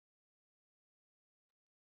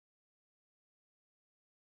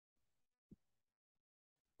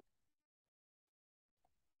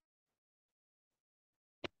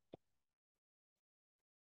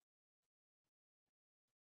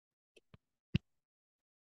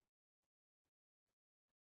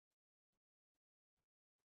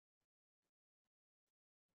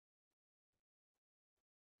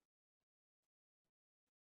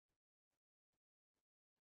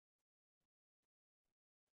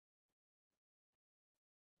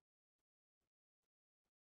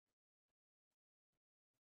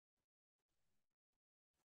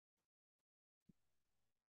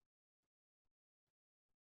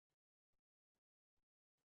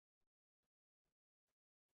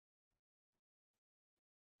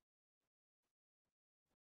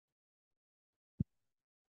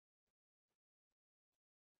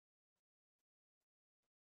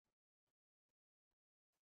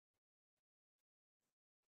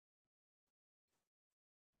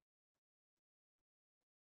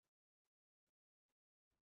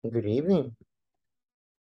Good evening.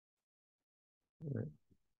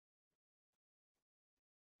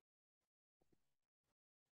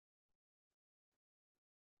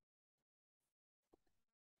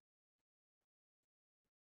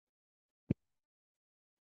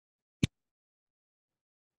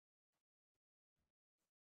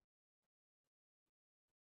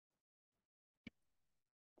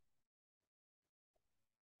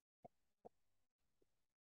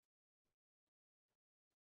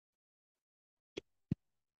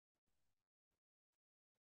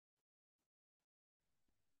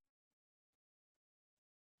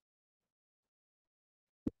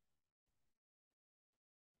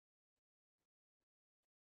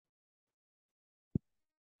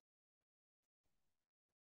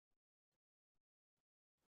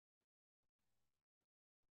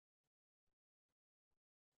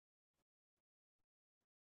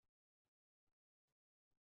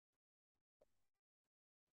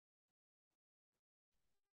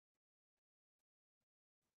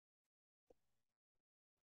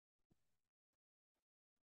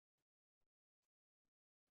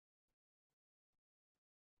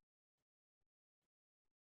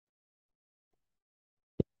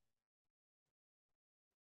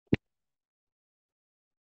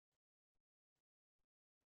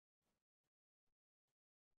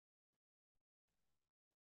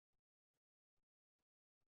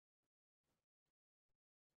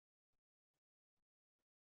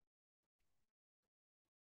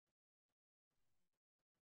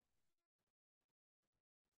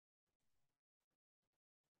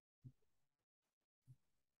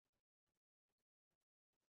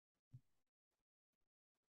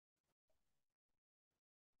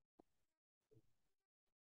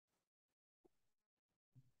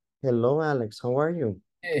 Hello, Alex. How are you?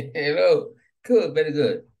 Hey, hello. Good, very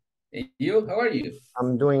good. And you, how are you?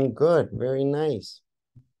 I'm doing good. Very nice.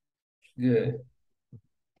 Good.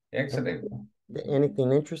 Excellent. Did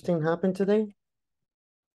anything interesting happen today?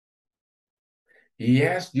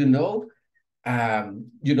 Yes,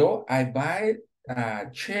 I buy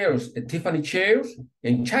chairs, Tiffany chairs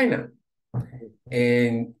in China.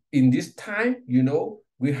 And in this time,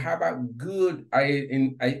 we have a good,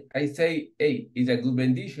 I say, hey, it's a good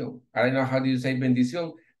bendition. I don't know how do you say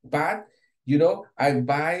bendition, but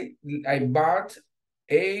I bought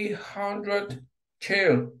 800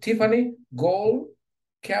 chair, Tiffany gold,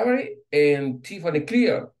 Cavalry, and Tiffany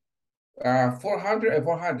clear, 400 and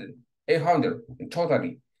 400, 800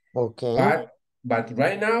 totally. Okay. But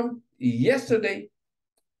right now, yesterday,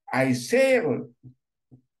 I sell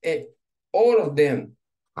eh, all of them.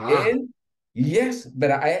 Ah. And yes,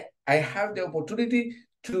 but I have the opportunity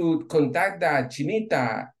to contact the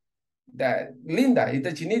Chinita, the Linda is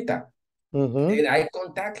the Chinita. Mm-hmm. And I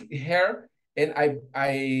contact her and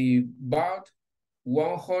I bought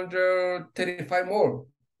 135 more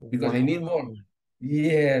because I need more. Wow.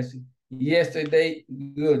 Yes, yesterday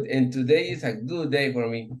good. And today is a good day for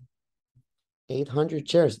me. 800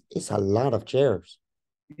 chairs. It's a lot of chairs.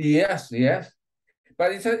 Yes, yes.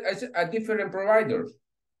 But it's a different providers.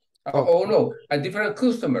 Oh Okay. no, a different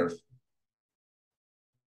customers.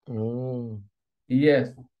 Mm. Yes.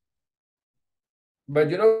 But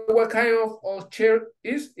you know what kind of chair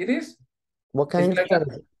is it is? What It's kind of like a,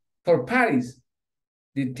 chair? for Paris.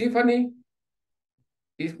 The Tiffany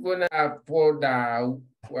is gonna for the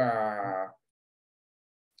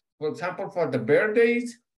for example for the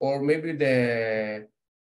birthdays or maybe the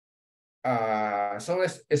some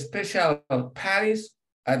special parties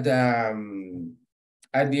at the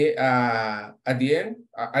at the end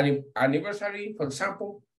anniversary, for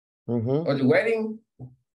example, Mm-hmm. or the wedding.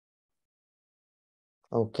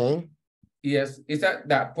 Okay. Yes, is that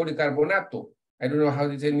polycarbonato? I don't know how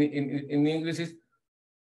to say in English is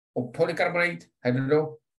or polycarbonate. I don't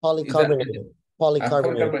know. Is that Polycarbonate. a Polycarbonate.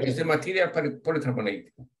 polycarbonate? Yeah. Is the material polycarbonate?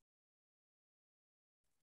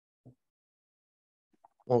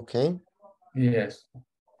 Okay. Yes.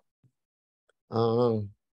 Um,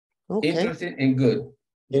 okay. Interesting and good.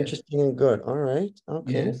 Yes. Interesting and good. All right.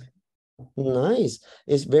 Okay. Yes. Nice.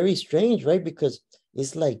 It's very strange, right? Because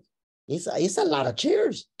it's like it's a lot of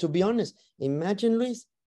chairs, to be honest. Imagine, Luis,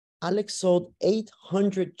 Alex sold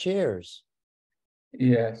 800 chairs.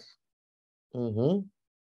 Yes. Mm-hmm.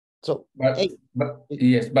 So, But hey, but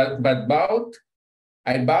yes, but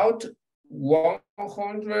I bought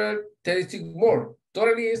 136 more.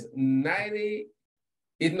 Totally is 90.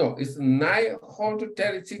 It's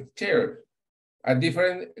 936 chairs. A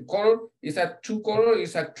different color. It's a two color.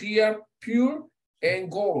 It's a clear, pure,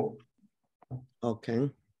 and gold. okay.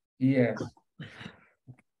 Yes.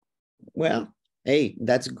 Well, hey,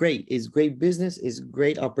 that's great. It's great business. It's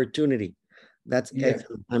great opportunity. That's Yeah.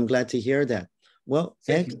 excellent. I'm glad to hear that. Well,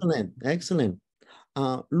 Thank you. excellent, excellent.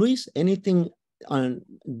 Luis, anything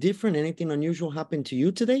different, anything unusual happened to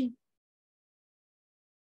you today?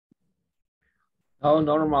 Oh,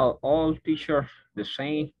 normal, all teachers the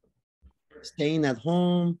same. Staying at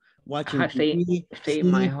home, watching Stay TV, in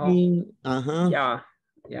my home. sleeping.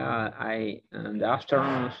 Yeah, I in the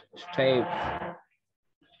afternoon stay.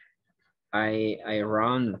 I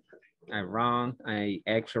run, I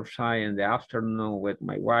exercise in the afternoon with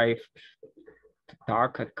my wife.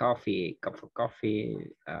 Talk a coffee, cup of coffee,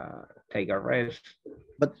 take a rest.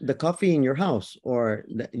 But the coffee in your house or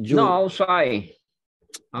No, outside.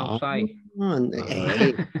 Outside.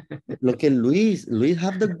 Hey, look at Luis. Luis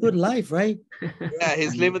have the good life, right? Yeah,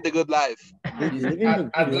 he's living the good life. He's living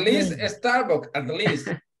the At good least life. Starbucks, at least.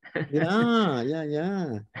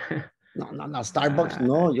 Yeah. No, Starbucks,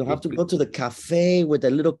 no. You have to go to the cafe with a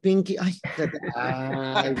little pinky. Ay,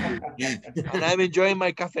 And I'm enjoying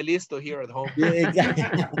my cafe listo here at home. yeah, exactly.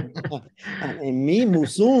 And me,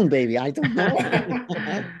 Musun, baby. I don't know.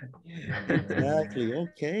 Exactly.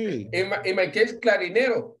 Okay. In my case,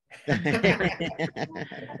 clarinero.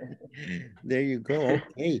 There you go.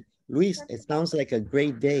 Okay. Luis, it sounds like a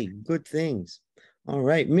great day. Good things. All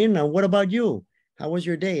right. Mirna, what about you? How was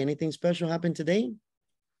your day? Anything special happened today?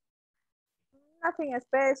 Nothing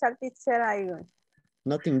special, teacher. I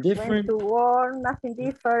Nothing went different? to work, nothing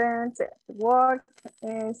different. Work,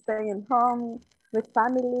 staying home with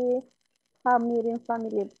family, have meeting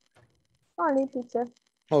family. Only, teacher.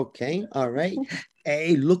 Okay. All right.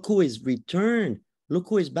 Hey, look who is returned. Look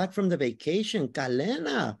who is back from the vacation.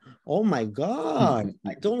 Kalena. Oh my God.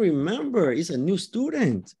 I don't remember. He's a new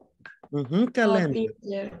student. Kalena.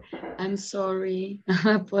 Teacher, I'm sorry.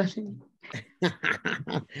 But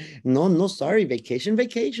No, sorry. Vacation.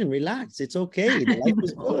 Relax. It's okay. The life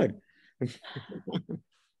is good.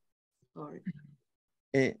 sorry.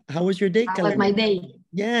 How was your day, How Kalena? was my day?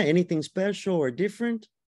 Yeah, anything special or different?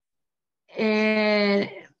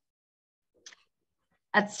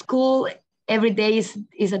 At school, every day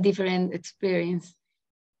is a different experience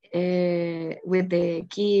with the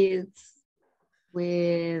kids,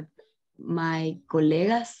 with my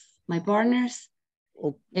colegas, my partners.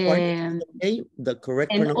 Oh, okay, the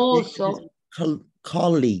correct and pronunciation also is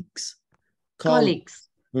colleagues. colleagues.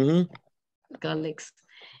 Mm-hmm. Colleagues.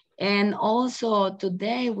 And also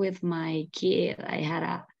today with my kid, I had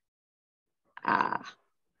a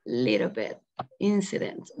little bit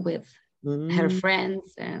incident with her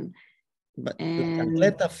friends But La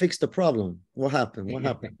Chancleta fixed the problem. What happened?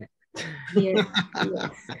 Here,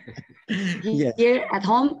 yes. Here at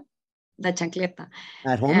home, the chancleta.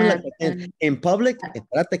 At home, in public,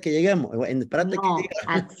 espérate que lleguemos. No,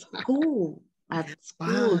 at school. At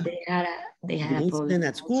school, they had a problem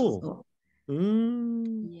at school. Also.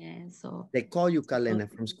 Yeah, so they call you Kalena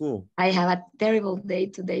from school. I have a terrible day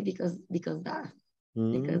today because that.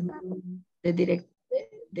 Because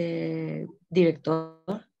the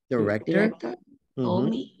director told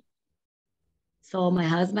me. So my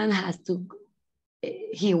husband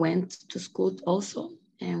he went to school also,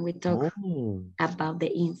 and we talked about the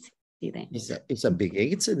incident. It's a big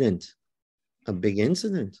incident. A big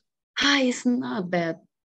incident. It's not bad.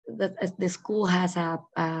 The school has their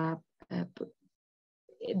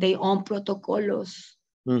own protocols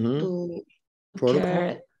to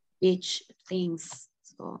care each things.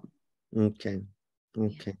 So okay.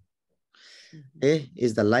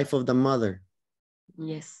 Is the life of the mother.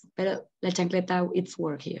 Yes, pero la chancleta, it's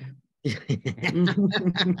work here.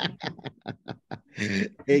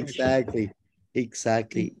 Exactly.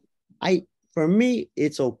 For me,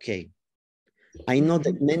 it's okay. I know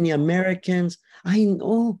that many Americans, I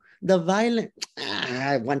know the violence.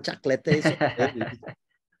 One chocolate is okay.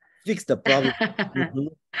 Fix the problem.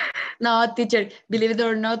 No, teacher, believe it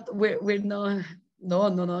or not, we're no,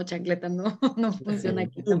 chancleta no funciona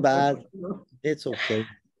aquí. Too bad. It's okay.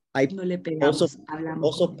 No le pegamos,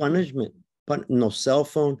 also punishment. No cell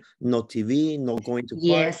phone, no TV, no going to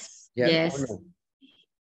yes, park. Yes.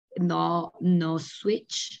 No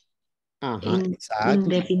switch. Exactly.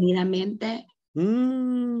 Indefinidamente.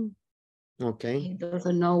 Okay. He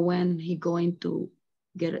doesn't know when he's going to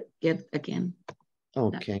get again.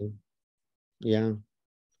 Okay. Yeah.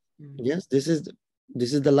 Yes, this is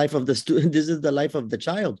the life of the student. This is the life of the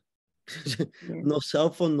child. Yes. No cell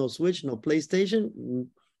phone, no switch, no PlayStation,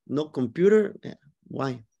 no computer.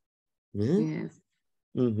 Why? Yes.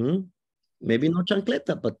 Maybe no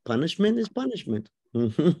chancleta, but punishment is punishment.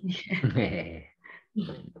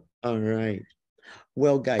 All right.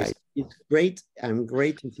 Well, guys, it's great. I'm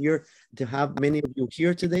great to have many of you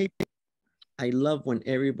here today. I love when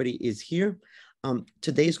everybody is here.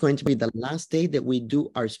 Today is going to be the last day that we do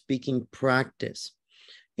our speaking practice.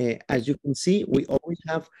 As you can see, we always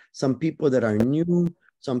have some people that are new,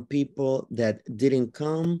 some people that didn't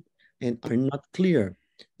come and are not clear.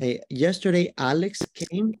 Yesterday, Alex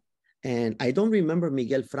came, and I don't remember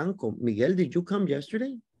Miguel Franco. Miguel, did you come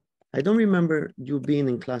yesterday? I don't remember you being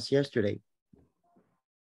in class yesterday.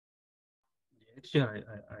 Yeah,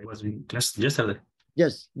 I was in class yesterday.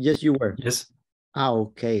 Yes, you were. Yes.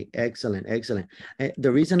 Okay, excellent.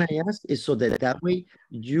 The reason I asked is so that way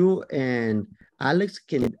you and Alex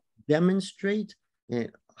can demonstrate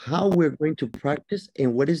how we're going to practice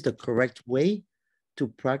and what is the correct way to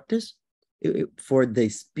practice for the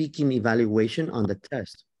speaking evaluation on the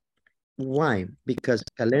test. Why? Because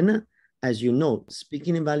Kalena, as you know,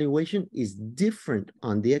 speaking evaluation is different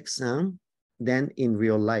on the exam than in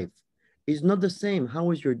real life. It's not the same. How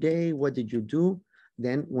was your day? What did you do?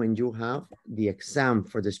 Then when you have the exam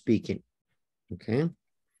for the speaking, okay?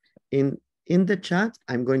 In the chat,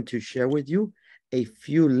 I'm going to share with you a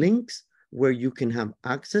few links where you can have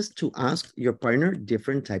access to ask your partner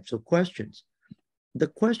different types of questions. The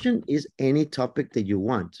question is any topic that you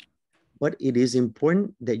want, but it is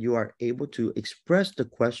important that you are able to express the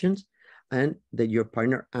questions and that your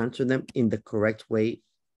partner answer them in the correct way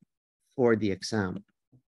for the exam,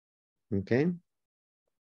 okay?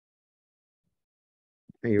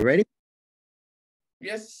 Are you ready?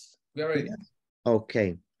 Yes, we are ready.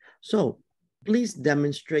 Okay, so please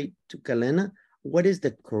demonstrate to Kalena what is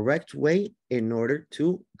the correct way in order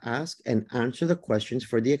to ask and answer the questions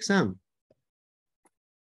for the exam.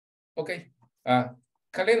 Okay,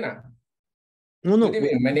 Kalena. No, Good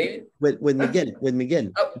evening, my name. With Miguel.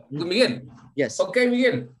 Oh, with Miguel. Yes. Okay,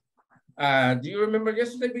 Miguel. Do you remember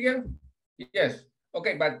yesterday, Miguel? Yes.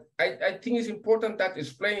 Okay, but I think it's important that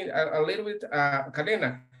explain a little bit,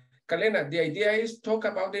 Kalena. Kalena, the idea is talk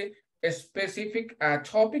about the specific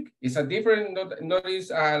topic. It's a different, not is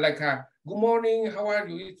like a good morning, how are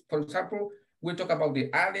you? For example, we talk about the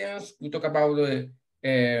aliens, we talk about the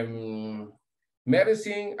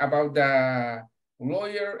medicine, about the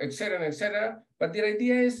lawyer, etc. But the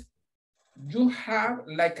idea is you have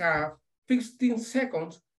like a 15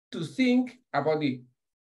 seconds to think about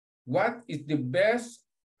what is the best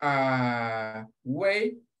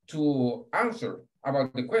way to answer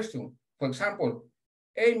about the question. For example,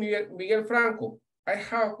 hey, Miguel Franco, I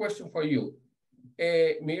have a question for you.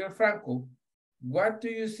 Miguel Franco, what do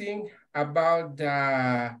you think about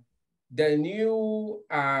the new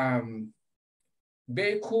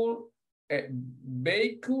vehicle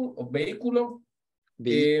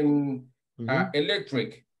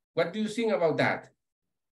electric? What do you think about that?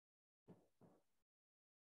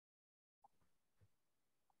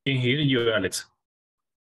 Can hear you, Alex.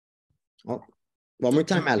 Oh, one more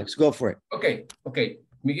time, Alex. Go for it. Okay.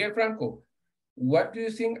 Miguel Franco, what do you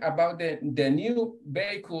think about the new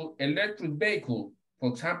vehicle, electric vehicle? For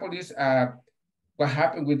example, this what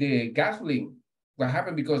happened with the gasoline? What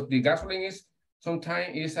happened because the gasoline is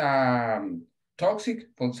sometimes is toxic,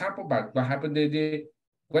 for example, but what happened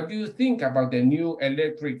what do you think about the new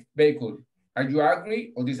electric vehicle? Are you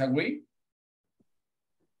agree or disagree?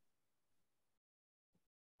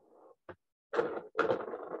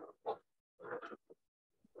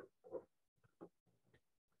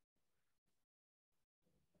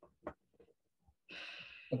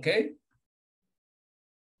 Okay.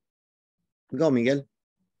 Go, Miguel.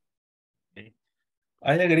 Okay.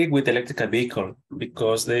 I agree with electrical vehicle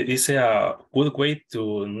because it is a good way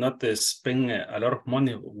to not spend a lot of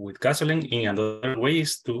money with gasoline. In another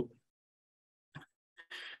ways to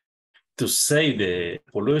save the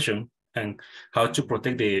pollution and how to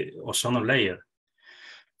protect the ozone layer.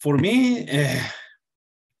 For me,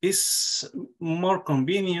 it's more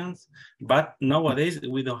convenient, but nowadays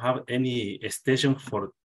we don't have any station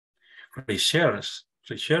for reshares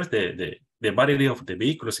the battery of the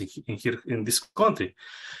vehicles in this country.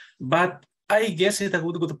 But I guess it's a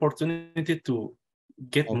good opportunity to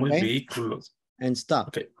get more vehicles. And stop.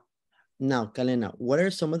 Okay. Now, Kalena, what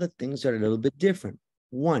are some of the things that are a little bit different?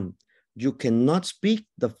 One, you cannot speak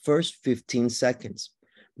the first 15 seconds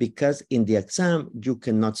because in the exam, you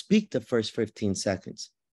cannot speak the first 15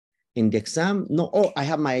 seconds. In the exam, no, oh, I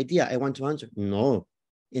have my idea, I want to answer. No,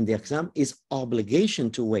 in the exam, it's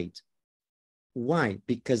obligation to wait. Why?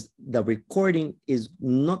 Because the recording is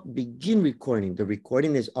not begin recording. The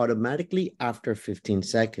recording is automatically after 15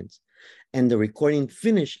 seconds and the recording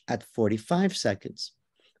finish at 45 seconds.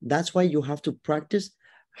 That's why you have to practice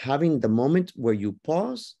having the moment where you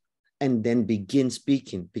pause and then begin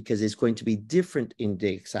speaking because it's going to be different in the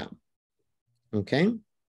exam. Okay?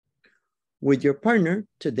 With your partner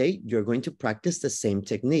today, you're going to practice the same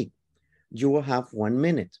technique. you will have 1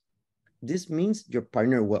 minute. This means your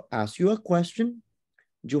partner will ask you a question.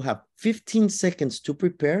 You have 15 seconds to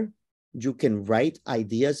prepare. You can write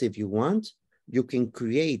ideas if you want. You can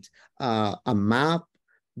create a map,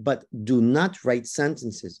 but do not write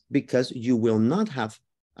sentences because you will not have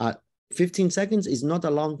 15 seconds is not a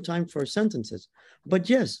long time for sentences. But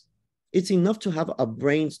yes, it's enough to have a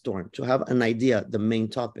brainstorm, to have an idea, the main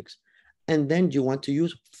topics. And then you want to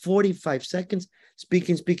use 45 seconds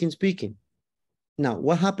speaking. Now,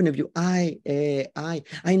 what happened if you, I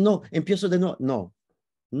know, empiezo de nuevo?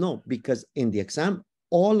 No, because in the exam,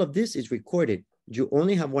 all of this is recorded. You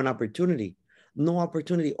only have one opportunity. No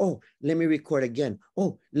opportunity, oh, let me record again.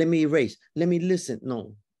 Oh, let me erase, let me listen.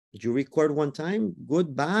 No, you record one time,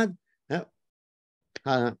 good, bad,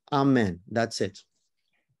 amen, that's it.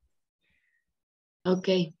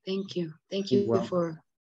 Okay, thank you. Thank you for.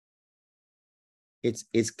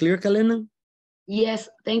 It's clear, Kalena? Yes,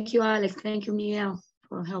 thank you, Alex. Thank you, Miguel,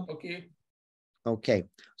 for help. Okay,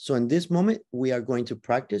 so in this moment, we are going to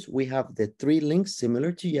practice. We have the 3 links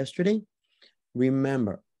similar to yesterday.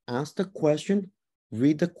 Remember, ask the question,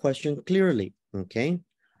 read the question clearly, okay?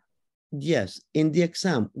 Yes, in the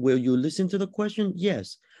exam, will you listen to the question?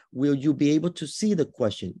 Yes. Will you be able to see the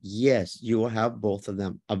question? Yes, you will have both of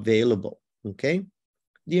them available, okay?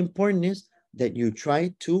 The important is that you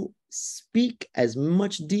try to speak as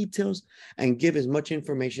much details and give as much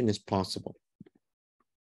information as possible.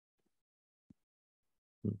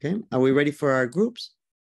 Okay, are we ready for our groups?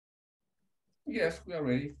 Yes, we are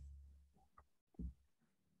ready.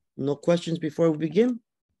 No questions before we begin?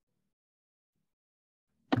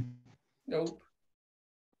 Nope.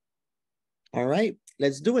 All right,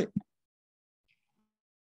 let's do it.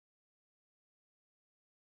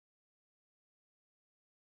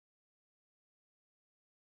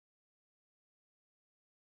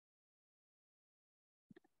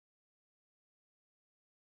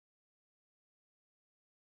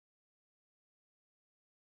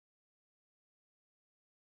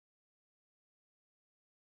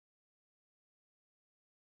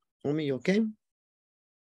 Omi, you okay?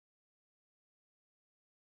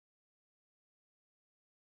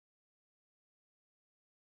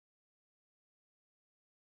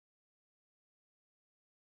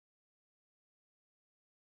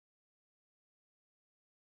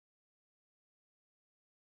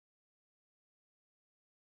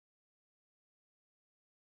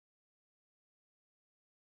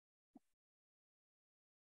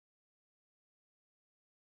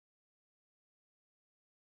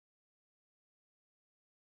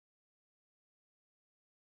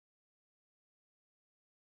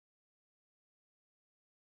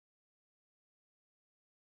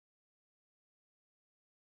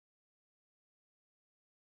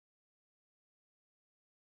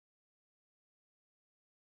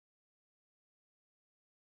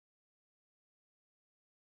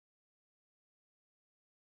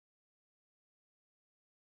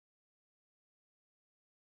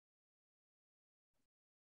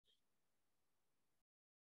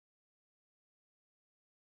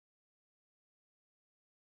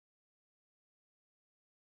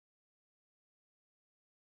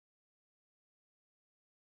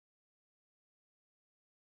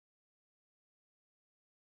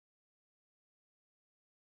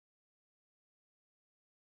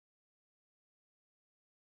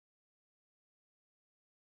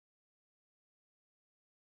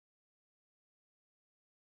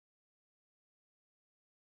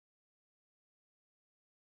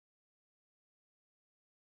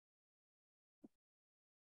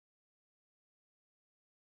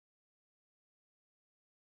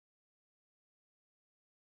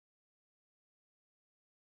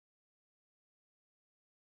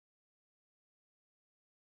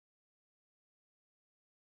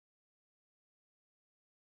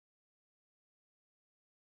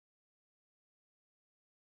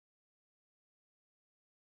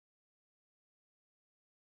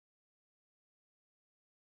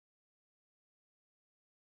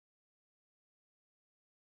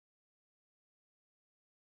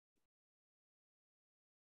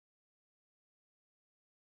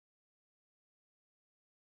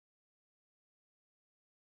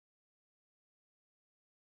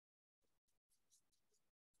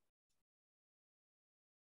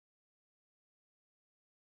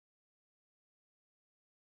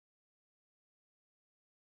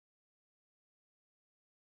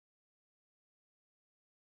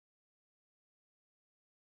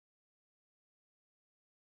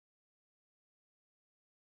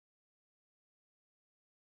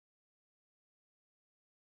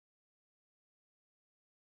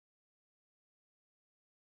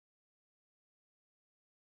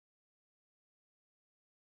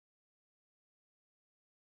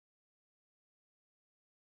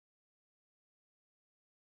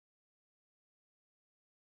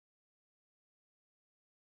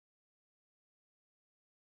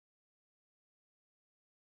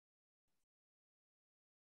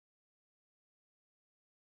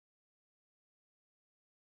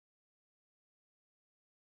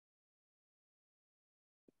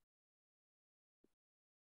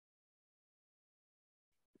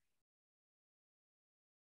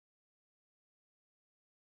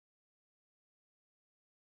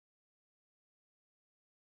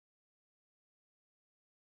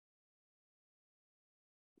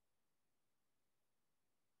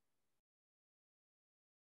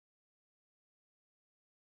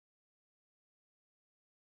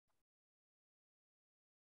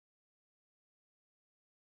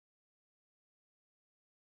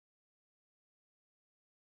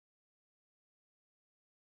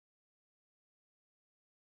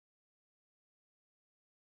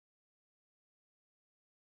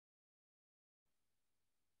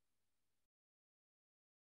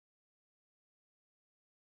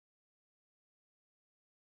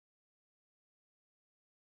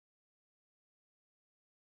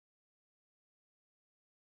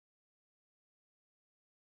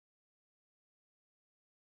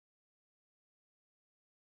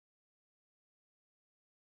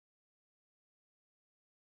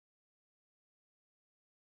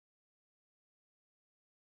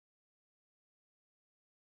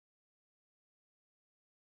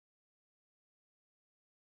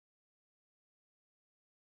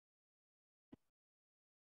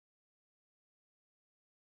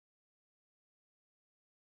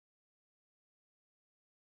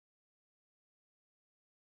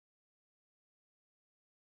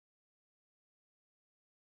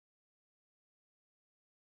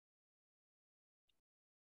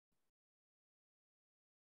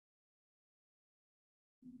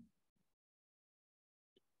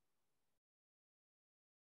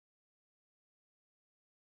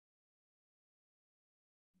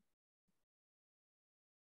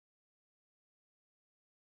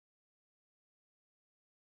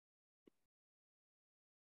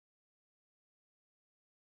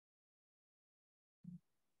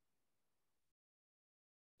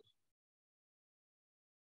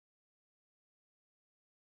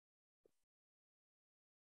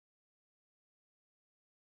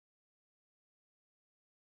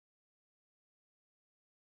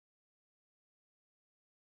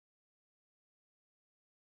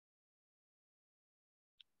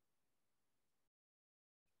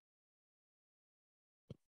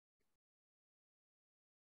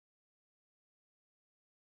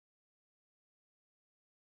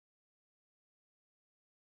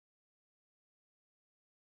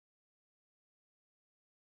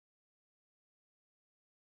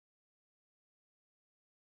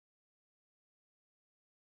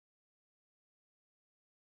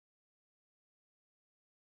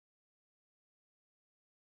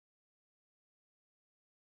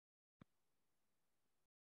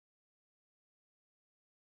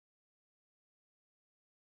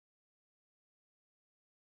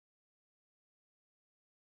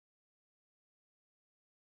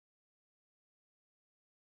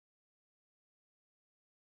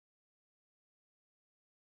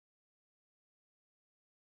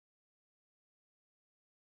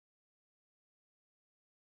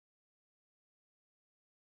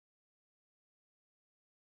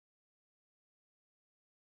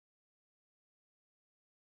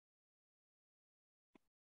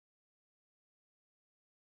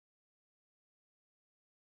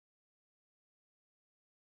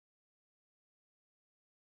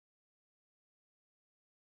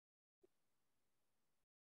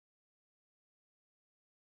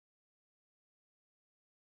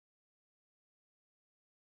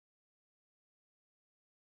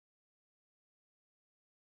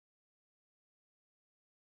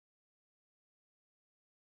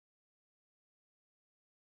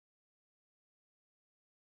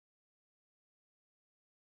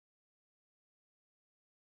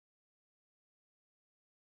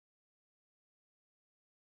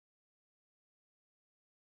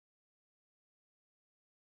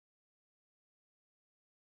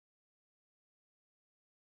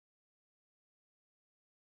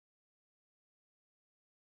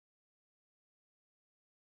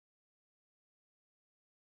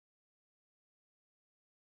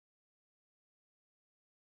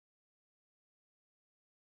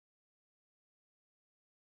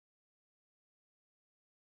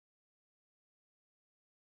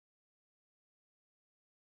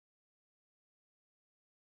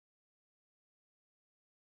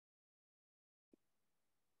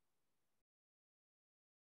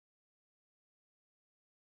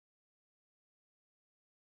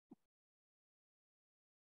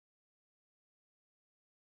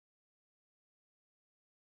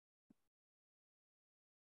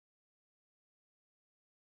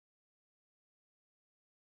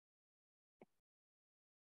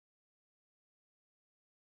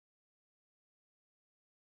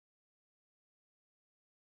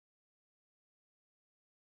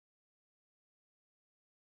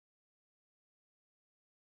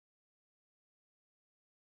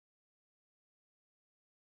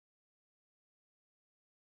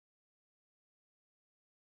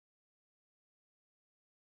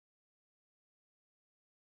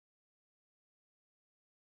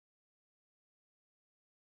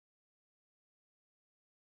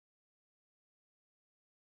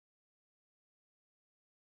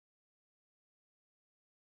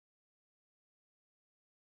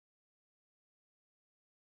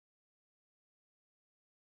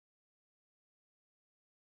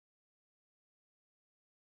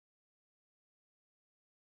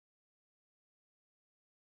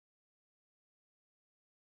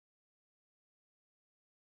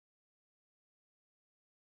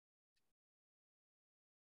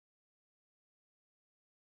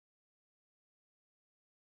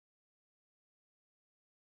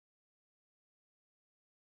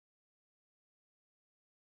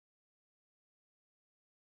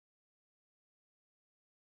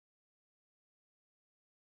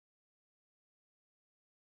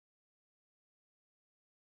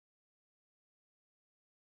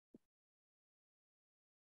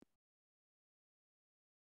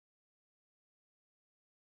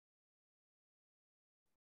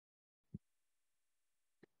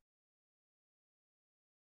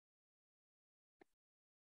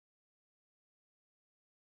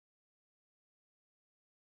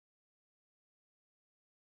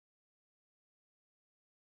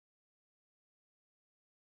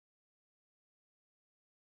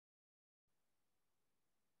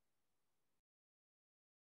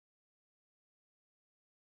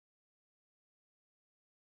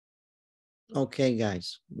 Okay,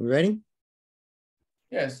 guys, ready?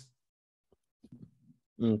 Yes.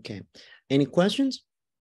 Okay. Any questions?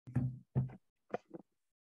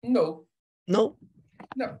 No. No?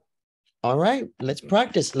 No. All right, let's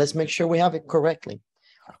practice. Let's make sure we have it correctly.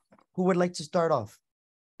 Who would like to start off?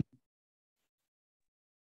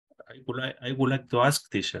 I would like to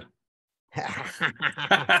ask, teacher.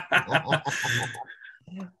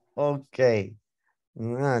 Okay.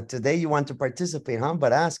 Today you want to participate, huh?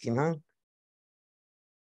 But asking, huh?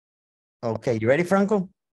 Okay, you ready, Franco?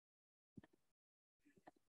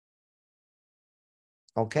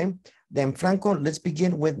 Okay, then Franco, let's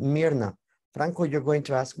begin with Mirna. Franco, you're going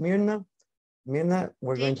to ask Mirna. Mirna,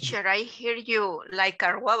 we're going to... Teacher, I hear you like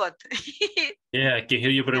a robot. Yeah, I can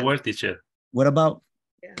hear you very well, teacher. What about,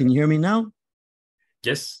 can you hear me now?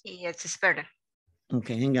 Yes. Yes, it's better.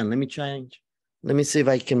 Okay, hang on, let me try. Let me see if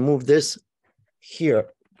I can move this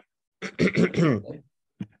here.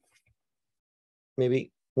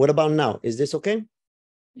 Maybe, what about now? Is this okay?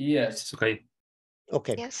 Yes. It's okay.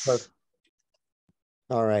 Okay, Yes. perfect.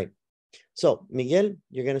 All right. So, Miguel,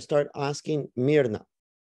 you're going to start asking Mirna.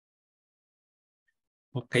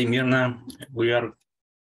 Okay, Mirna, we are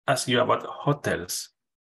asking you about hotels.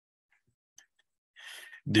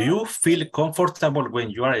 Do you feel comfortable when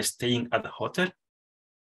you are staying at a hotel?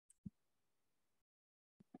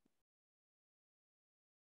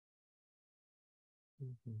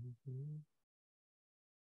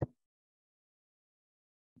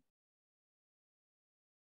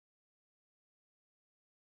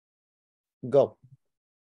 Go.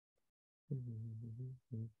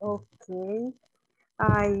 Okay.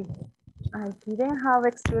 I didn't have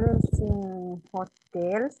experience in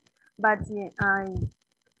hotels, but I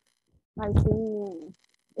think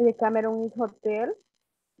the Cameroon is hotel.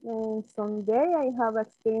 And someday I have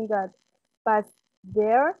experience that but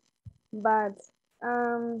there, but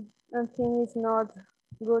I think it's not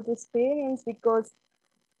good experience because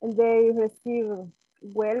they receive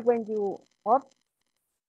well when you opt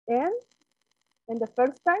in the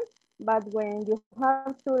first time, but when you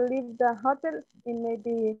have to leave the hotel, it may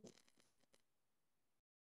be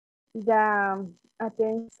the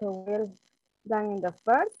attention so well than in the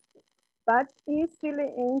first, but it's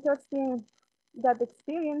really interesting that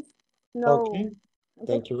experience. No. Okay.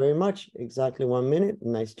 Thank you very much. Exactly 1 minute.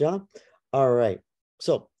 Nice job. All right.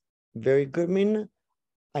 So very good, Mina.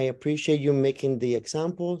 I appreciate you making the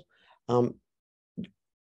examples.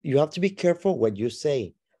 You have to be careful what you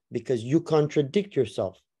say because you contradict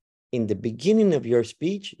yourself. In the beginning of your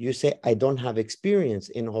speech, you say, I don't have experience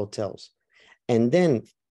in hotels. And then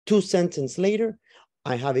 2 sentences later,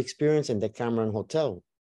 I have experience in the Cameron Hotel.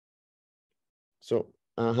 So,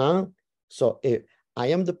 So if I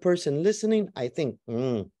am the person listening, I think,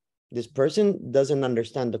 this person doesn't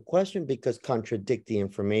understand the question because contradict the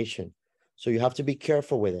information. So you have to be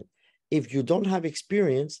careful with it. If you don't have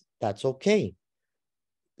experience, that's okay.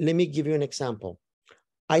 Let me give you an example.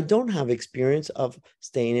 I don't have experience of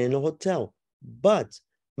staying in a hotel, but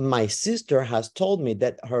my sister has told me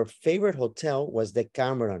that her favorite hotel was the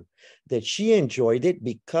Cameron, that she enjoyed it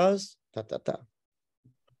because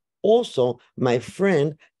Also, my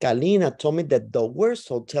friend Kalina told me that the worst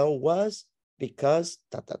hotel was because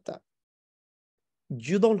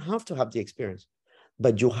You don't have to have the experience,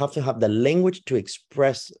 but you have to have the language to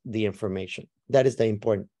express the information. That is the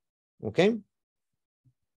important, okay?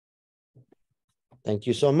 Thank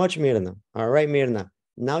you so much, Mirna. All right, Mirna.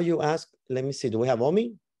 Now you ask, let me see, do we have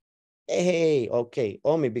Omi? Hey, okay,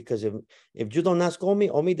 Omi, because if you don't ask Omi,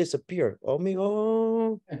 Omi disappear. Omi,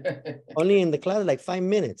 only in the class like 5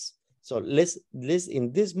 minutes. So let's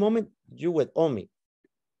in this moment, you with Omi.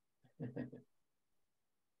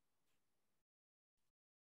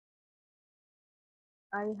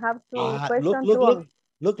 I have to question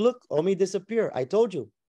look, Omi disappear. I told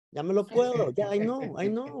you. Ya me lo puedo. Yeah, I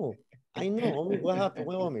know. Omi, what happened?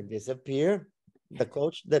 Well, Omi disappear. The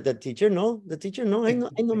coach, the teacher, no. The teacher, no. I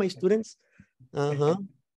know my students.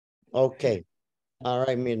 Okay. All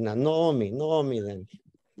right, Mirna. No Omi then.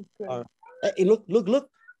 Okay. All right. Hey, look.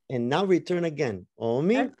 And now return again.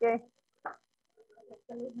 Omi. Okay.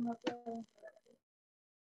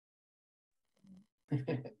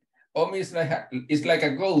 Omi is like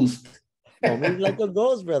a ghost. Omi is like a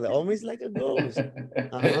ghost, brother. Omi is like a ghost.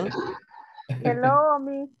 Hello,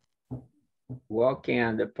 Omi. Walking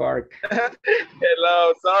in the park.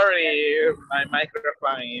 Hello, sorry, my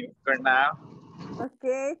microphone is turned now.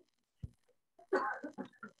 Okay.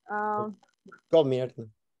 Go, Mirna.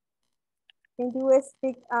 Can you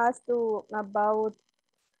speak us about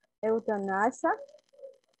euthanasia?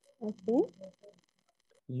 Okay.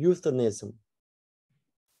 Euthanism.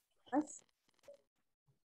 Yes.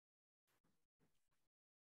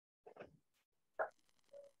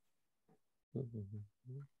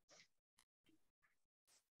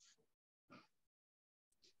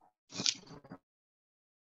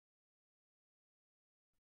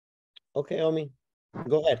 Okay, Omi,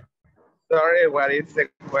 go ahead. Sorry, what is the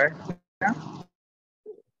question?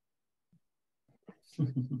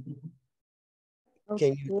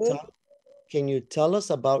 Can you tell us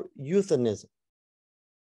about euthanism?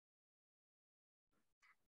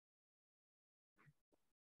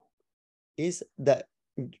 Is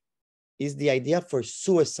the idea for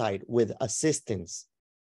suicide with assistance?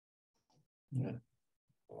 Yeah.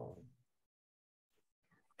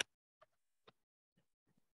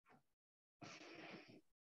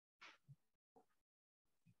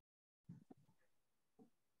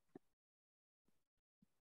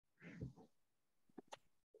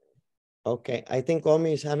 Okay, I think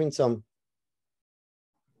Omi is having some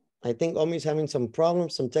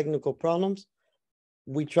problems, some technical problems.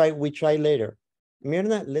 We try later.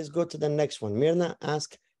 Mirna, let's go to the next one. Mirna,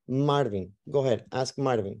 ask Marvin. Go ahead, ask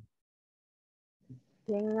Marvin.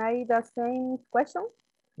 Can I the same question?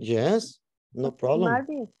 Yes, no problem.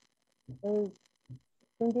 Marvin, can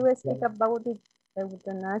you speak about the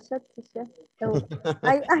euthanasia?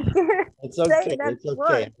 I can't It's okay, say that it's okay.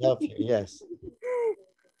 word. I help you, yes.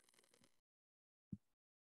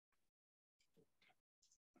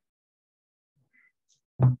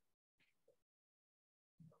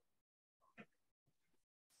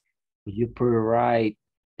 You put it right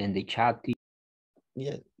in the chat.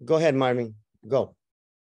 Yeah, go ahead, Marvin, go.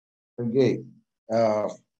 Okay,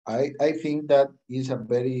 I think that is a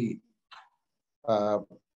very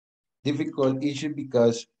difficult issue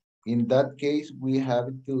because in that case we have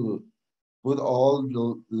to put all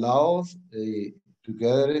the laws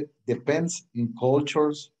together. Depends in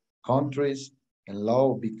cultures, countries, and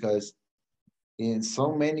law because in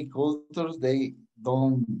so many cultures they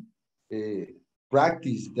don't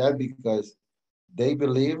practice that because they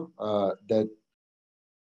believe that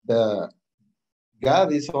the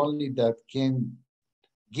God is only that can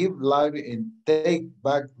give life and take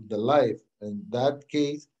back the life. In that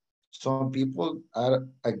case, some people are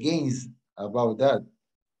against about that.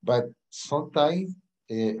 But sometimes,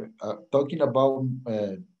 talking about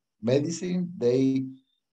medicine, they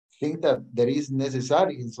think that there is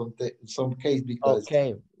necessary in some case because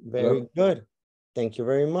Okay, very good. Thank you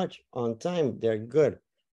very much. On time, they're good.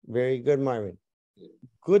 Very good, Marvin.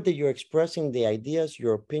 Good that you're expressing the ideas,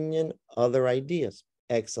 your opinion, other ideas.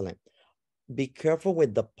 Excellent. Be careful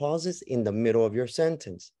with the pauses in the middle of your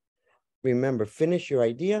sentence. Remember, finish your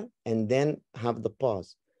idea and then have the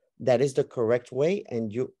pause. That is the correct way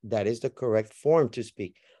and that is the correct form to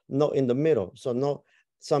speak. No, in the middle. So no,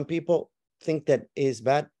 some people think that is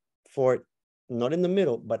bad for not in the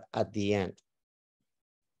middle, but at the end.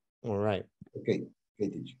 All right. Okay,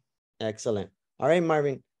 teacher. Excellent. All right,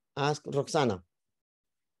 Marvin, ask Roxana.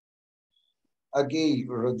 Okay,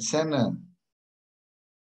 Roxana,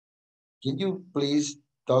 can you please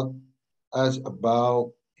talk us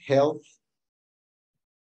about health?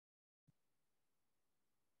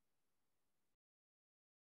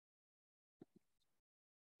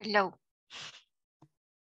 Hello.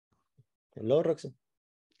 Hello, Roxana.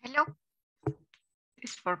 Hello.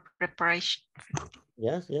 It's for preparation.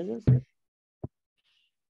 Yes.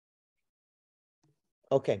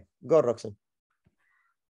 Okay, go, Roxana.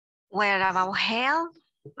 Well, about health,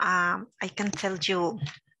 I can tell you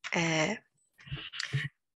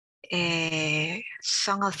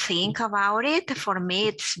some think about it. For me,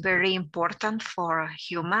 it's very important for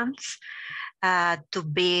humans to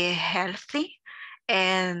be healthy,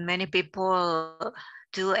 and many people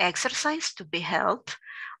do exercise to be healthy,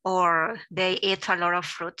 or they eat a lot of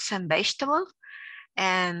fruits and vegetables,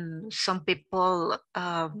 and some people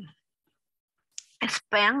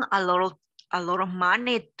spend a lot of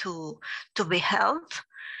money to be healthy,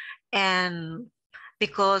 and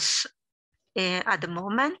because at the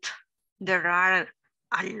moment there are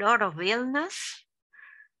a lot of illness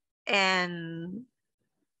and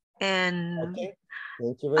okay,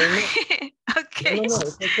 thank you very much. Okay. No,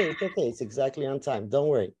 it's okay. It's exactly on time. Don't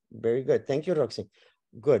worry. Very good. Thank you, Roxy.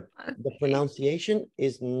 Good. Okay. The pronunciation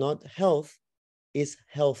is not health, it's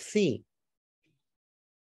healthy.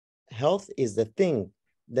 Health is the thing.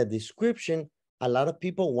 The description, a lot of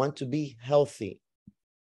people want to be healthy.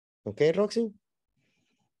 Okay, Roxy?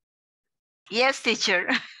 Yes, teacher.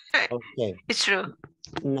 Okay. It's true.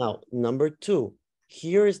 Now, number 2,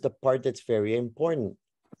 here is the part that's very important.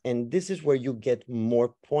 And this is where you get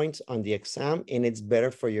more points on the exam and it's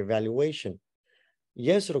better for your evaluation.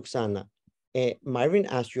 Yes, Roxana, Marvin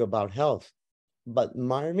asked you about health, but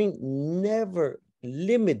Marvin never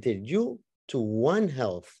limited you to one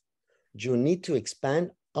health. You need to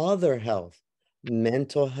expand other health,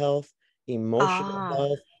 mental health, emotional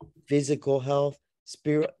health, physical health,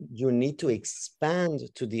 spirit. You need to expand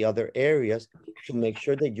to the other areas to make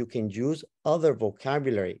sure that you can use other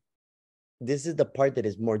vocabulary. This is the part that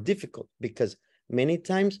is more difficult because many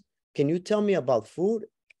times, can you tell me about food?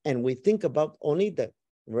 And we think about only the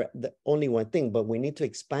only one thing, but we need to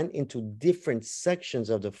expand into different sections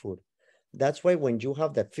of the food. That's why when you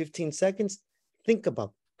have that 15 seconds, think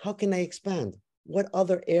about how can I expand? What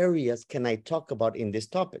other areas can I talk about in this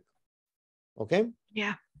topic? Okay?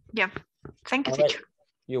 Yeah, yeah. Thank you, All right. teacher.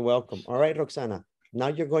 You're welcome. All right, Roxana. Now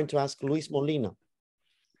you're going to ask Luis Molina.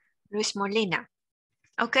 Luis Molina.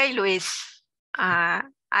 Okay, Luis. I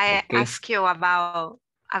ask you about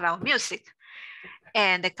music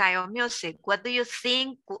and the kind of music. What do you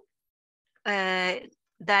think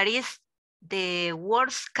that is the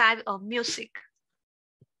worst kind of music?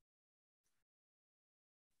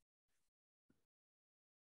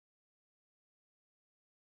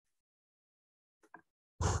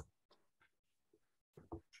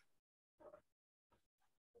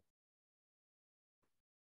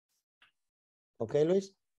 Okay, Luis?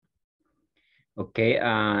 Okay,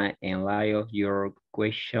 in light of your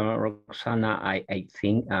question, Roxana, I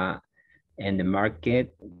think in the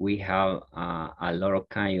market, we have a lot of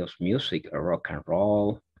kinds of music, rock and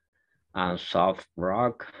roll, soft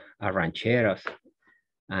rock, rancheras,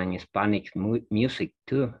 and Spanish music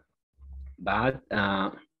too. But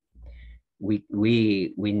we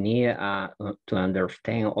need to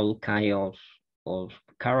understand all kinds of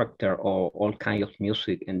character or all kinds of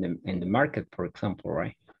music in the market, for example,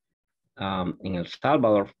 right? In El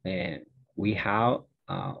Salvador, we have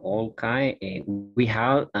all kind. We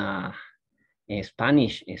have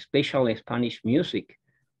Spanish, especially Spanish music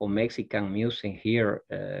or Mexican music here.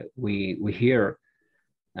 We hear,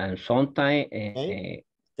 and sometimes. Okay.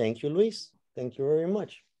 Thank you, Luis. Thank you very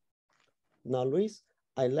much. Now, Luis,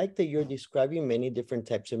 I like that you're describing many different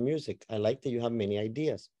types of music. I like that you have many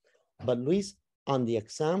ideas. But Luis, on the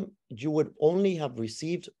exam, you would only have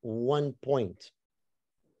received 1 point.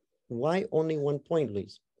 Why only 1 point,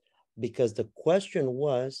 Luis? Because the question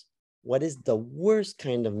was, what is the worst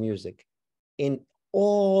kind of music? In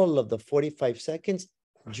all of the 45 seconds,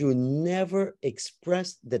 you never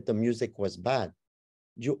expressed that the music was bad.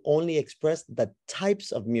 You only expressed the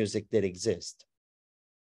types of music that exist.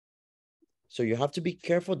 So you have to be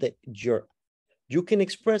careful that you can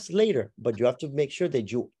express later, but you have to make sure that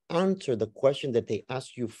you answer the question that they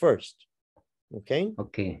ask you first. Okay?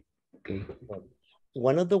 Okay. Okay.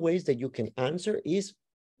 One of the ways that you can answer is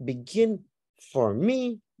begin, for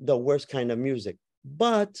me, the worst kind of music,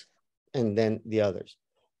 but, and then the others.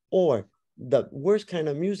 Or the worst kind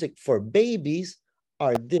of music for babies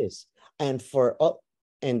are this. And for,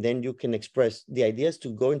 and then you can express the ideas to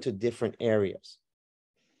go into different areas.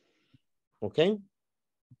 Okay?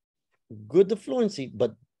 Good the fluency,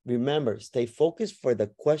 but remember, stay focused for the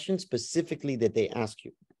question specifically that they ask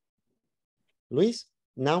you. Luis,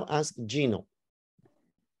 now ask Gino.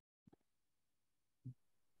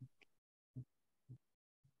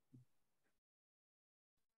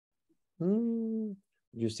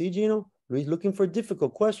 You see, Gino? Luis looking for a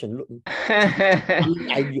difficult question.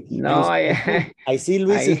 I see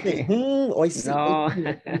Luis is saying, I see. No.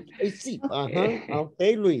 I see.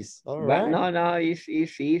 Okay, Luis. All right. But no, it's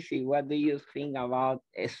easy. What do you think about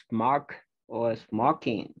smoke or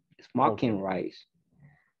smoking? Smoking, right?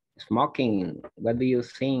 Smoking, what do you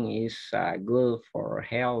think is good for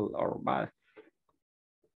health or bad?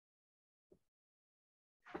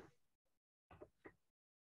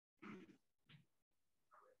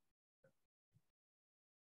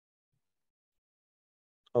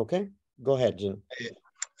 Okay, go ahead, Jim.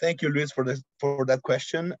 Thank you, Luis, for that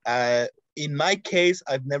question. In my case,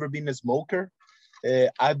 I've never been a smoker.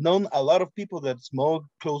 I've known a lot of people that smoke,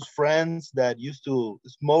 close friends that used to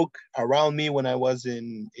smoke around me when I was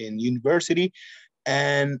in university.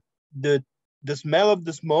 And the smell of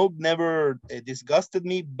the smoke never disgusted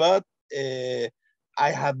me, but I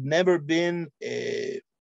have never been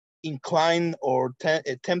inclined or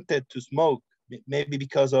tempted to smoke, maybe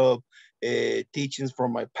because of teachings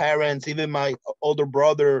from my parents. Even my older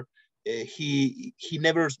brother, he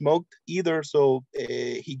never smoked either, so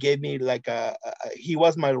he gave me like he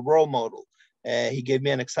was my role model. He gave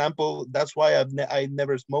me an example. That's why I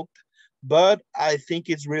never smoked, but I think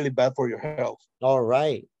it's really bad for your health. All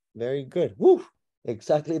right, very good. Woo!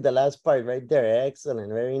 Exactly the last part right there.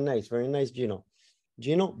 Excellent, very nice, Gino.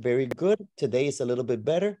 Gino, very good. Today is a little bit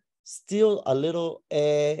better. Still a little,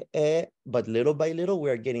 but little by little,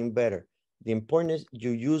 we are getting better. The important is you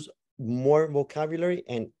use more vocabulary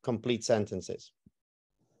and complete sentences.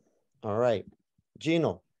 All right.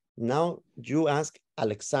 Gino, now you ask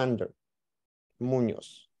Alexander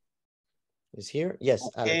Munoz. Is here? Yes,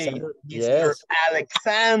 Okay, Alexander. Mr. Yes.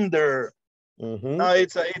 Alexander. Mm-hmm. No,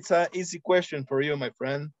 it's a easy question for you, my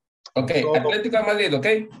friend. Okay, So, Atlético Madrid,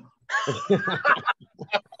 okay?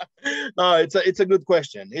 no, it's a good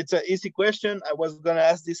question. It's an easy question. I was gonna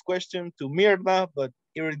ask this question to Mirna, but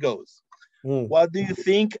here it goes. What do you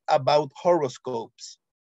think about horoscopes?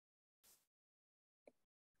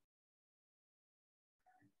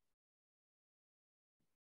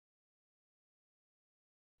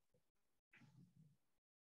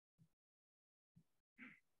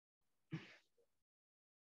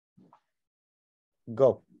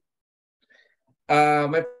 Go.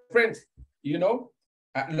 My friend, you know,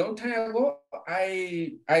 a long time ago,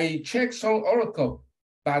 I checked some oracle,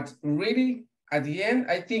 but really at the end,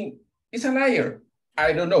 I think it's a liar.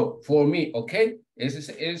 I don't know. For me, okay,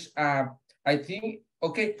 I think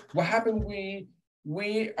okay. What happened? We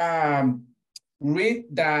read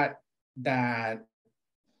that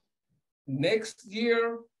next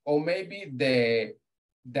year or maybe the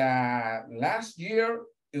last year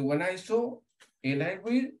when I saw and I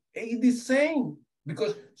read it's the same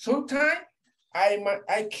because sometimes I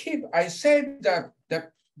said that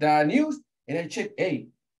the news and I check the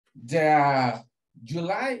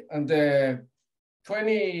July and the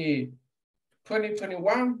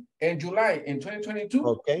 2021 and July in 2022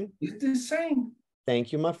 okay, it's the same.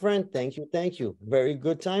 Thank you, my friend. Thank you. Thank you. Very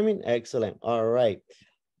good timing. Excellent. All right.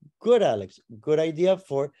 Good, Alex. Good idea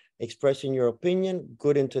for expressing your opinion.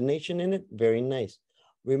 Good intonation in it. Very nice.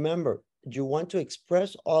 Remember, you want to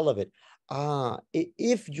express all of it.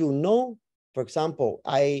 If you know, for example,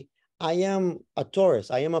 I am a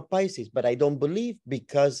Taurus, I am a Pisces, but I don't believe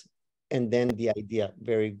because, and then the idea.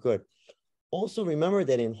 Very good. Also remember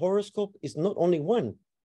that in horoscope is not only one.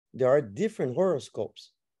 There are different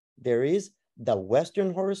horoscopes. There is the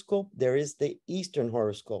Western horoscope. There is the Eastern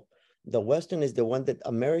horoscope. The Western is the one that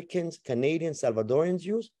Americans, Canadians, Salvadorians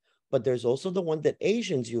use, but there's also the one that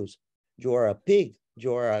Asians use. You are a pig,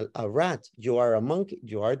 you are a rat, you are a monkey,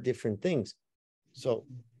 you are different things. So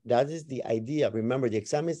that is the idea. Remember, the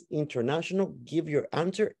exam is international. Give your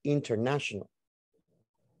answer international.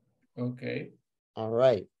 Okay. All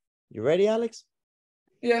right. You ready, Alex?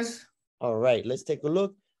 Yes. All right, let's take a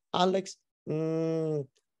look. Alex,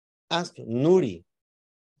 ask Nuri.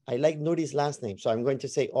 I like Nuri's last name, so I'm going to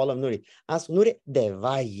say all of Nuri. Ask Nuri de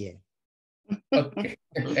Valle. Okay.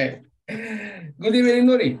 Good evening,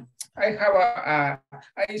 Nuri. I have a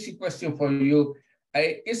easy question for you.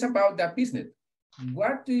 It's about the business.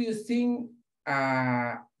 What do you think,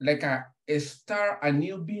 like start a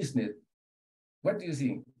new business? What do you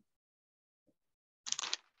think?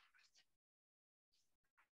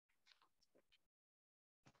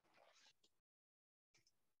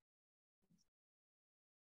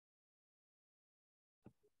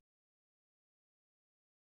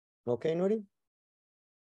 Okay, Nuri?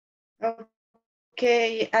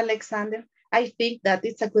 Okay, Alexander, I think that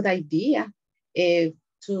it's a good idea to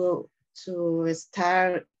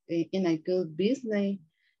start in a good business.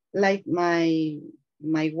 Like my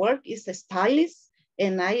work is a stylist,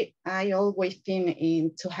 and I always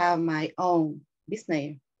think to have my own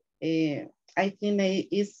business. I think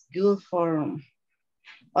it's good for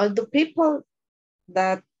all the people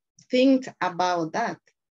that think about that.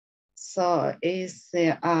 So it's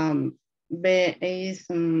time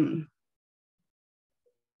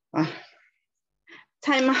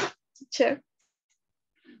out, teacher.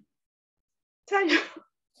 Time.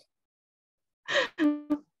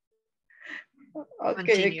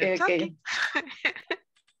 Okay.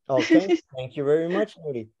 Okay, thank you very much,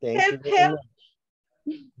 Nuri. Thank you very much.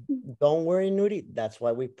 Don't worry, Nuri. That's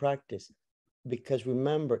why we practice. Because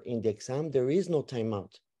remember, in the exam, there is no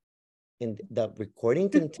timeout. And the recording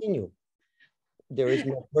continue. There is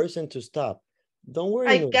no person to stop. Don't worry,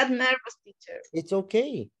 I Nuri. got nervous, teacher. It's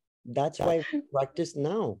okay. That's why we practice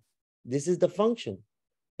now. This is the function.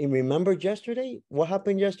 And remember yesterday? What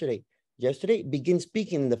happened yesterday? Yesterday, begin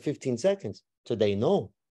speaking in the 15 seconds. Today,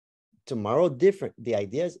 no. Tomorrow, different. The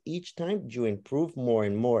idea is each time you improve more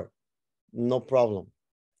and more. No problem.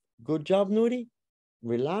 Good job, Nuri.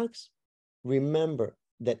 Relax. Remember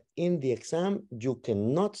that in the exam, you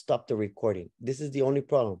cannot stop the recording. This is the only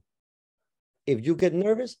problem. If you get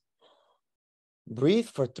nervous, breathe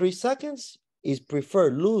for 3 seconds. Is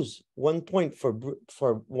preferred. Lose 1 point for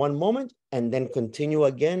 1 moment and then continue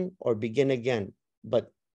again or begin again.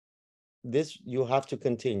 But this you have to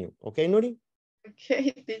continue. Okay, Nuri?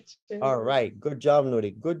 Okay, teacher. All right. Good job,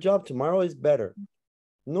 Nuri. Good job. Tomorrow is better.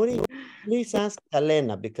 Nuri, please ask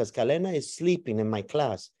Kalena because Kalena is sleeping in my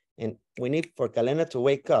class and we need for Kalena to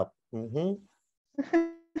wake up.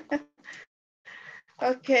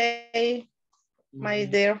 Okay, my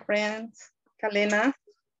dear friend, Kalena.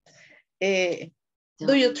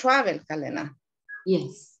 Do you travel, Kalena?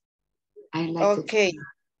 Yes, I like okay. to.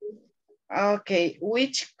 Okay,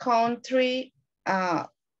 which country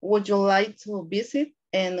would you like to visit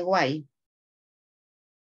and why?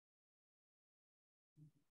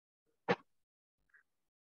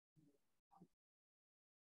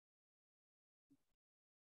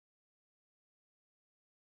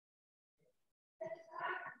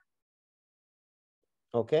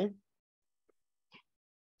 Okay.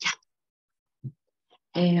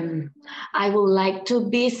 I would like to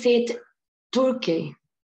visit Turkey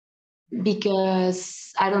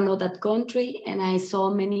because I don't know that country and I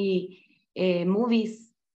saw many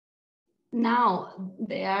movies. Now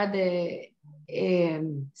they are the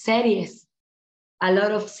series, a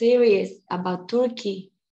lot of series about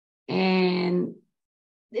Turkey. And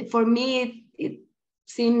for me, it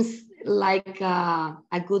seems like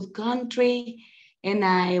a good country and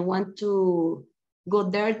I want to go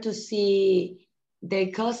there to see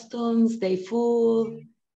their customs, their food.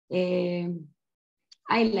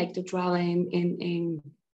 I like to travel and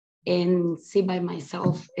see by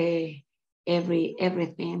myself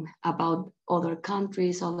everything about other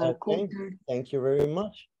countries, other cultures. Thank you very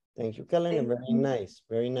much. Thank you, Kalena. Very nice.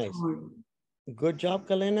 Very nice. Good job,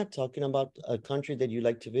 Kalena, talking about a country that you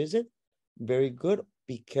like to visit. Very good.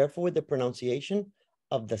 Be careful with the pronunciation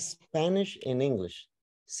of the Spanish and English.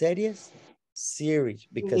 Series, series,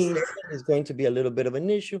 because series is going to be a little bit of an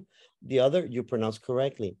issue. The other, you pronounce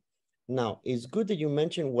correctly. Now, it's good that you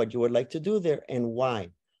mentioned what you would like to do there and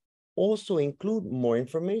why. Also include more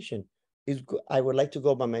information. I would like to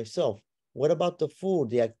go by myself. What about the food,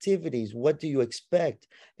 the activities? What do you expect?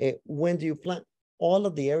 When do you plan? All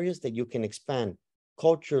of the areas that you can expand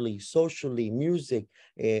culturally, socially, music,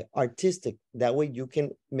 artistic. That way you can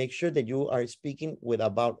make sure that you are speaking with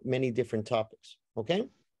about many different topics. Okay?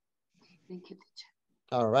 Thank you, teacher.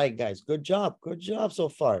 All right, guys. Good job. Good job so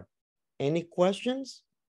far. Any questions?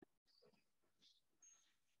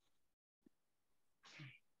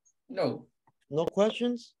 No. No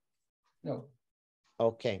questions? No.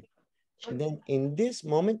 Okay. And then in this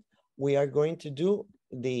moment, we are going to do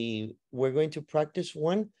we're going to practice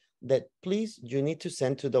one that please, you need to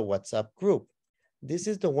send to the WhatsApp group. This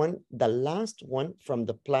is the last one from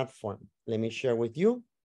the platform. Let me share with you.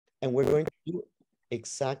 And we're going to do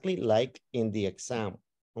exactly like in the exam,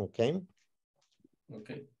 okay?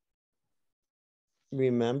 Okay.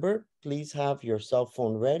 Remember, please have your cell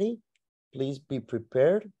phone ready. Please be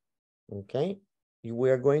prepared, okay?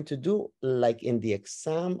 We are going to do like in the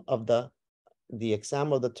exam of the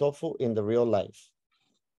TOEFL in the real life.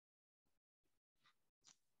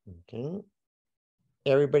 Okay.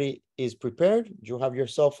 Everybody is prepared? You have your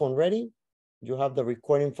cell phone ready? You have the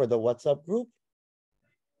recording for the WhatsApp group?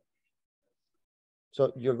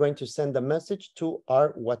 So you're going to send a message to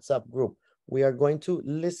our WhatsApp group. We are going to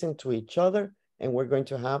listen to each other and we're going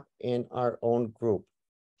to have in our own group.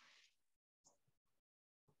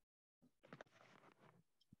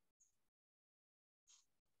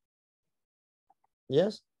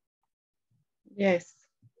 Yes? Yes.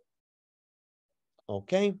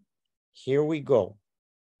 Okay, here we go.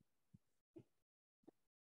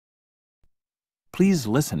 Please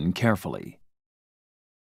listen carefully.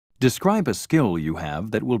 Describe a skill you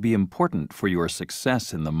have that will be important for your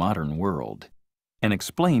success in the modern world, and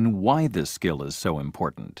explain why this skill is so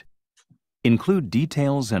important. Include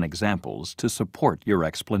details and examples to support your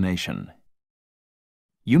explanation.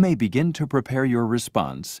 You may begin to prepare your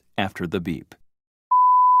response after the beep.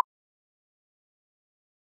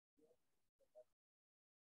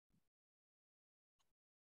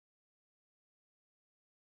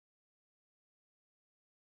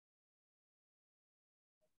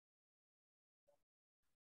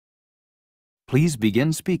 Please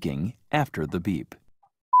begin speaking after the beep.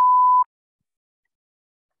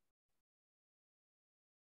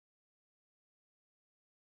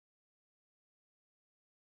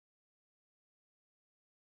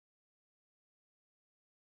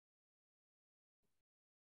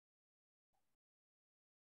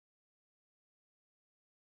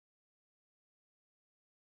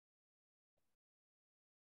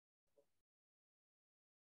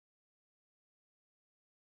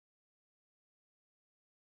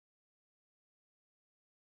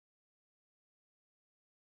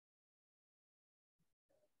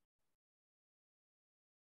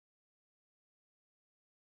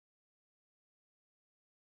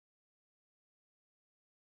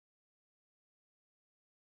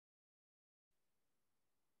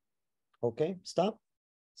 Okay, stop.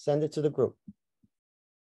 Send it to the group.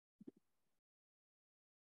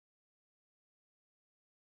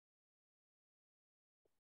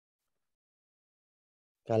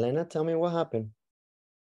 Kalena, tell me what happened.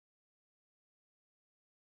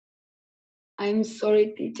 I'm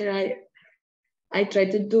sorry, teacher. I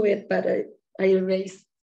tried to do it, but I erased.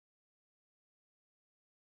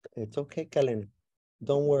 It's okay, Kalena.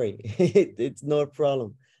 Don't worry. It's no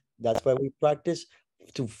problem. That's why we practice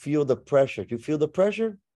to feel the pressure. You feel the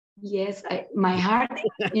pressure? Yes, my heart,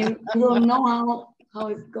 you don't know how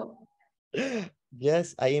it's going.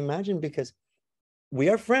 Yes, I imagine, because we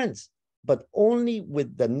are friends, but only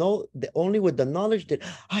with the knowledge that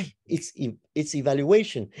it's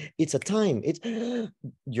evaluation, it's a time, it's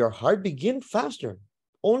your heart begin faster.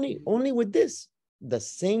 Only with this, the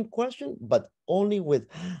same question, but only with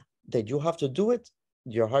that you have to do it,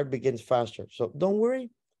 your heart begins faster. So don't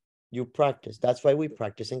worry, you practice. That's why we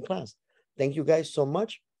practice in class. Thank you guys so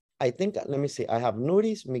much. I think, let me see, I have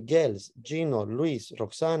Nuris, Miguel's, Gino, Luis,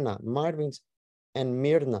 Roxana, Marvin's, and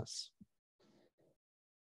Mirna's.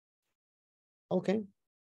 Okay.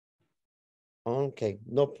 Okay,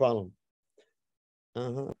 no problem.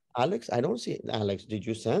 Alex, I don't see it. Alex, did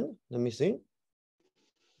you send? Let me see.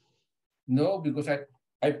 No, because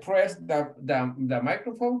I pressed the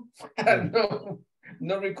microphone.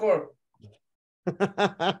 No record.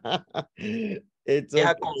 It's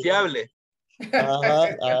Vieja okay. confiable.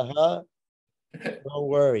 Don't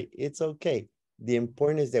worry, it's okay. The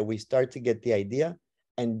important is that we start to get the idea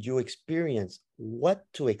and you experience what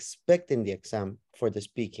to expect in the exam for the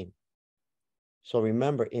speaking. So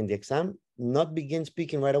remember, in the exam, not begin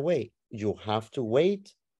speaking right away. You have to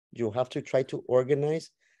wait. You have to try to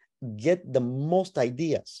organize, get the most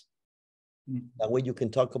ideas. That way you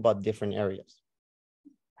can talk about different areas.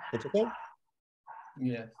 It's okay?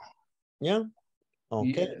 Yes. Yeah?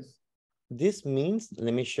 Okay. Yes. This means,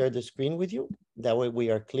 let me share the screen with you. That way we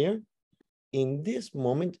are clear. In this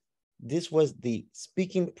moment, this was the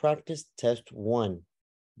speaking practice test 1.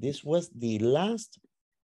 This was the last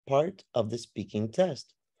part of the speaking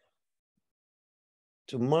test.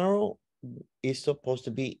 Tomorrow is supposed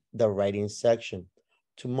to be the writing section.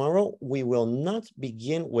 Tomorrow, we will not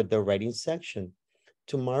begin with the writing section.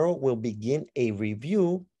 Tomorrow, we'll begin a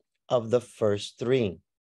review of the first 3.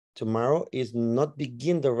 Tomorrow is not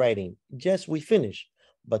begin the writing. Yes, we finish,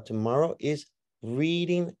 but tomorrow is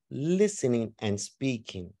reading, listening, and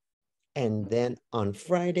speaking. And then on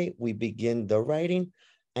Friday, we begin the writing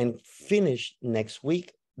and finish next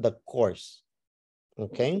week the course.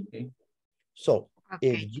 Okay? So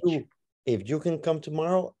okay. if you can come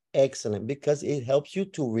tomorrow, excellent, because it helps you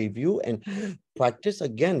to review and practice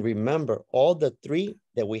again. Remember all the 3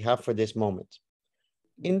 that we have for this moment.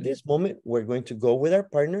 In this moment, we're going to go with our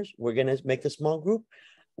partners. We're going to make a small group.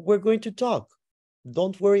 We're going to talk.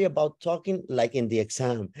 Don't worry about talking like in the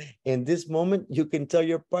exam. In this moment, you can tell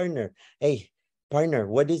your partner, hey, partner,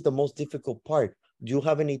 what is the most difficult part? Do you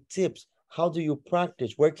have any tips? How do you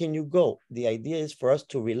practice? Where can you go? The idea is for us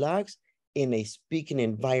to relax in a speaking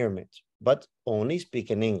environment, but only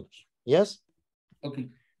speak in English. Yes? Okay.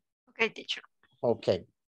 Okay, teacher. Okay.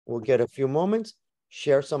 We'll get a few moments,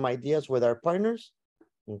 share some ideas with our partners.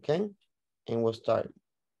 Okay, and we'll start.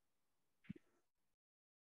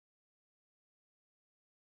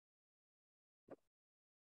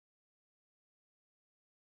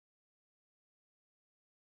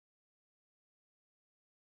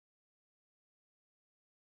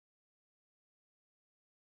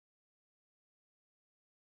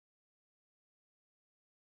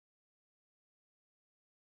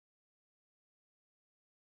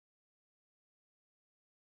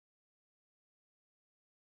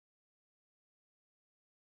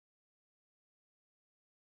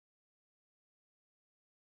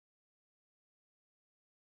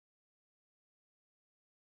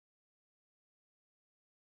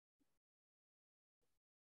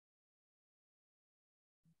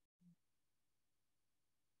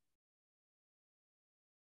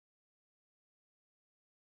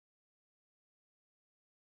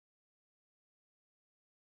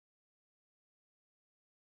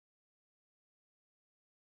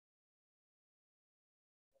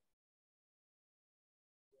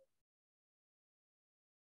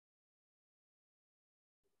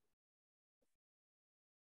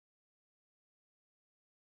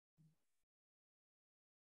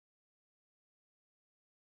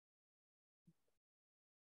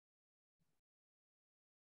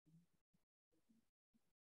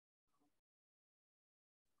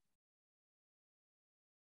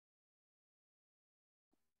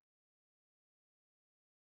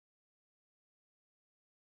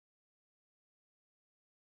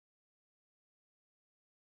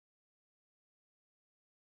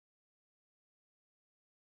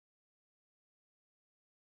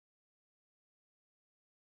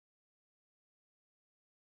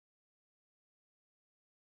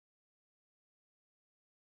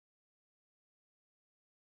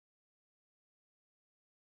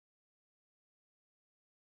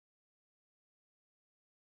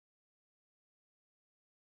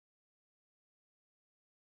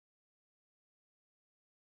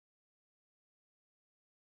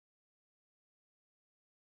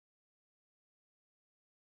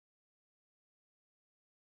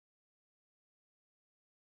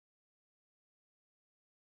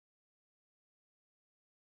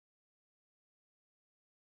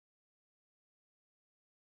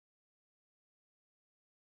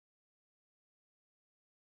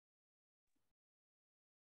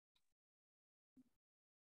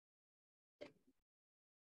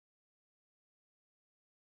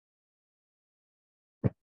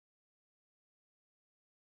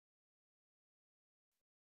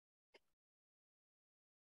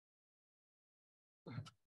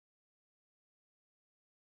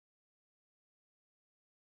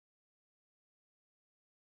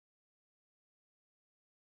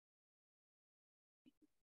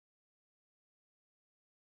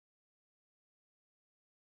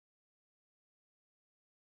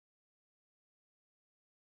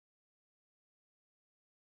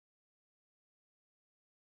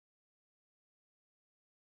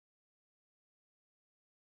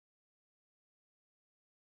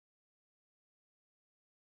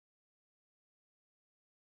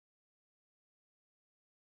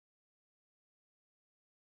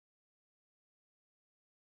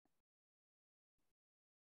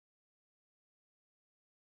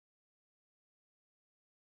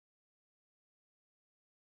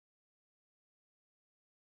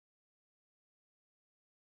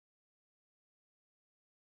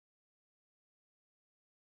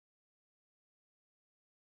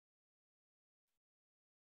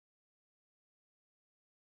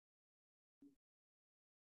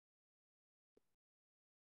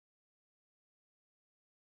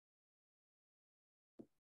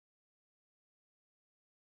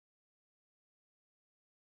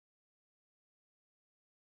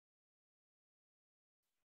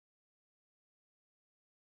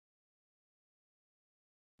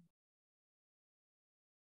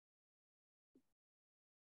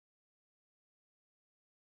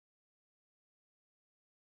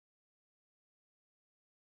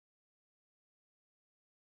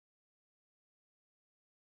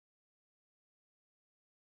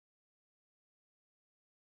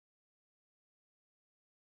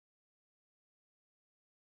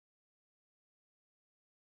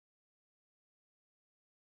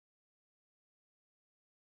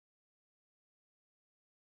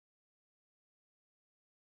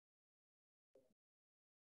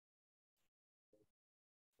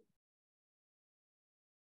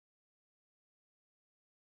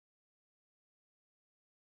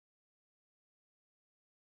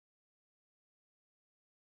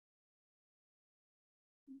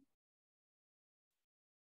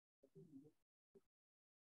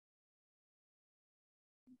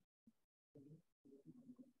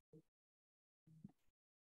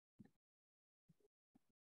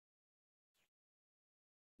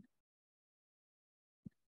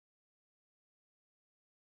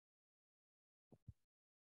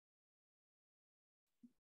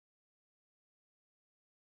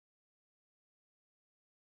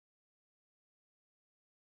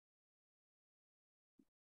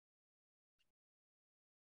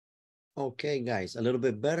 Okay, guys, a little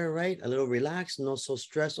bit better, right? A little relaxed, not so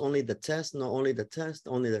stressed, only the test, not only the test,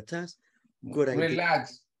 only the test. Good idea.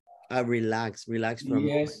 Relax. Relax from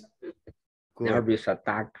yes. Good. Nervous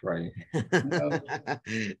attack, right? No.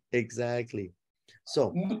 Exactly.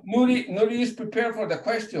 So Nuri is prepared for the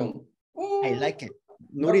question. Ooh, I like it.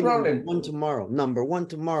 no Nuri, problem. number one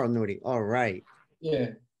tomorrow, Nuri. All right. Yeah.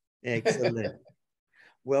 Excellent.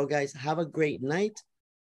 Well, guys, have a great night.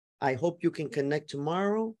 I hope you can connect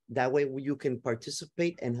tomorrow. That way you can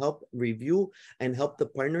participate and help review and help the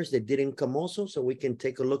partners that didn't come also, so we can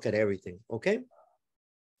take a look at everything. Okay?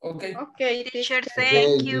 Okay. Okay, Teacher, teacher.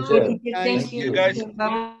 thank you. Thank You guys.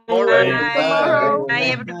 Bye. Tomorrow.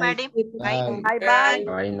 Bye, everybody. Bye. Bye. Bye-bye.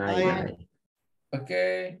 Bye, night, Bye. night.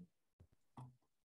 Okay.